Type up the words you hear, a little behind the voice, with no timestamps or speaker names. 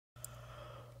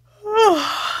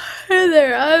Hey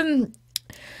there,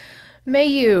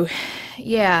 Meiyu.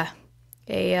 Yeah,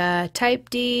 a Type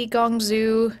D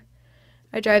Gongzu.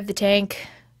 I drive the tank.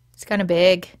 It's kind of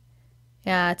big.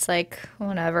 Yeah, it's like,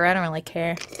 whatever, I don't really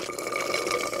care.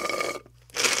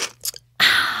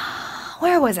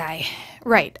 Where was I?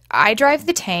 Right, I drive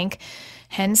the tank,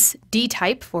 hence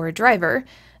D-type for driver.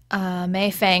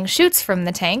 Mei Fang shoots from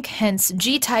the tank, hence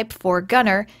G-type for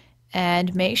gunner.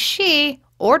 And Meixue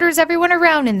orders everyone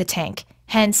around in the tank,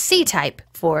 hence C-type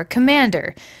for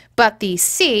commander. But the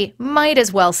C might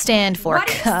as well stand for What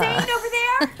are you saying over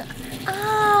there?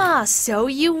 Ah, so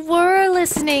you were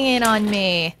listening in on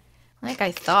me. Like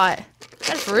I thought.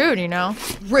 That's rude, you know.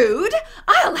 Rude?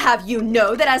 I'll have you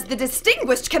know that as the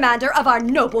distinguished commander of our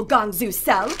noble Gongzu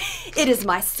cell, it is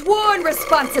my sworn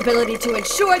responsibility to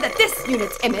ensure that this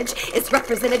unit's image is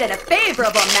represented in a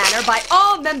favorable manner by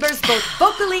all members both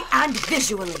vocally and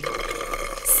visually.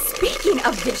 Speaking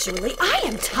of visually, I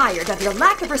am tired of your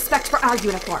lack of respect for our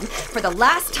uniform. For the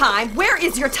last time, where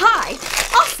is your tie?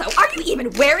 Also, are you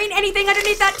even wearing anything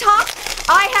underneath that top?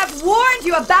 I have warned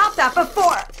you about that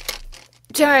before.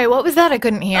 Jerry, what was that? I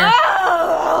couldn't hear.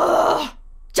 Oh,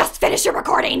 just finish your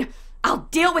recording. I'll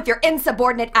deal with your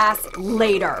insubordinate ass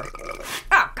later.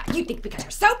 Oh, God, you think because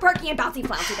you're so perky and bouncy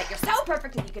flouncy that you're so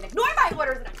perfect and you can ignore my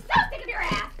orders and I'm so sick of your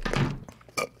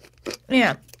ass.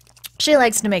 Yeah. She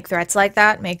likes to make threats like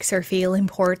that, makes her feel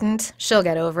important. She'll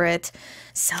get over it.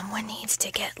 Someone needs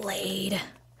to get laid.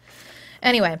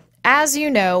 Anyway, as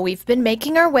you know, we've been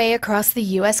making our way across the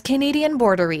US-Canadian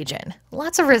border region.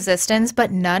 Lots of resistance, but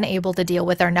none able to deal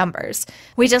with our numbers.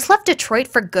 We just left Detroit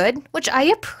for good, which I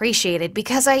appreciated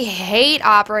because I hate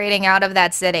operating out of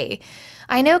that city.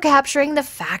 I know capturing the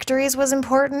factories was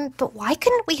important, but why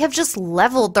couldn't we have just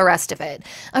leveled the rest of it?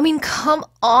 I mean, come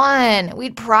on.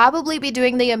 We'd probably be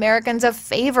doing the Americans a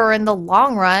favor in the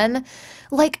long run.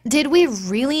 Like, did we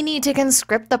really need to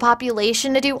conscript the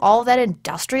population to do all that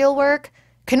industrial work?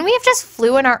 Couldn't we have just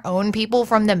flew in our own people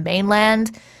from the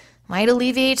mainland? Might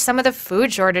alleviate some of the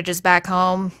food shortages back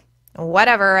home.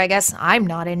 Whatever, I guess I'm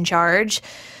not in charge.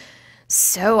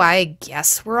 So I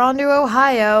guess we're on to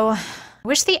Ohio.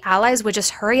 Wish the Allies would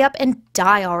just hurry up and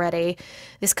die already.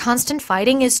 This constant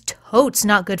fighting is totes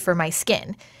not good for my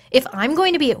skin. If I'm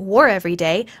going to be at war every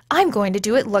day, I'm going to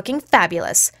do it looking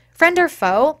fabulous. Friend or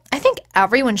foe, I think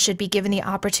everyone should be given the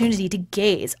opportunity to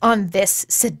gaze on this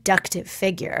seductive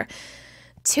figure.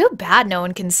 Too bad no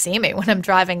one can see me when I'm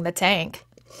driving the tank.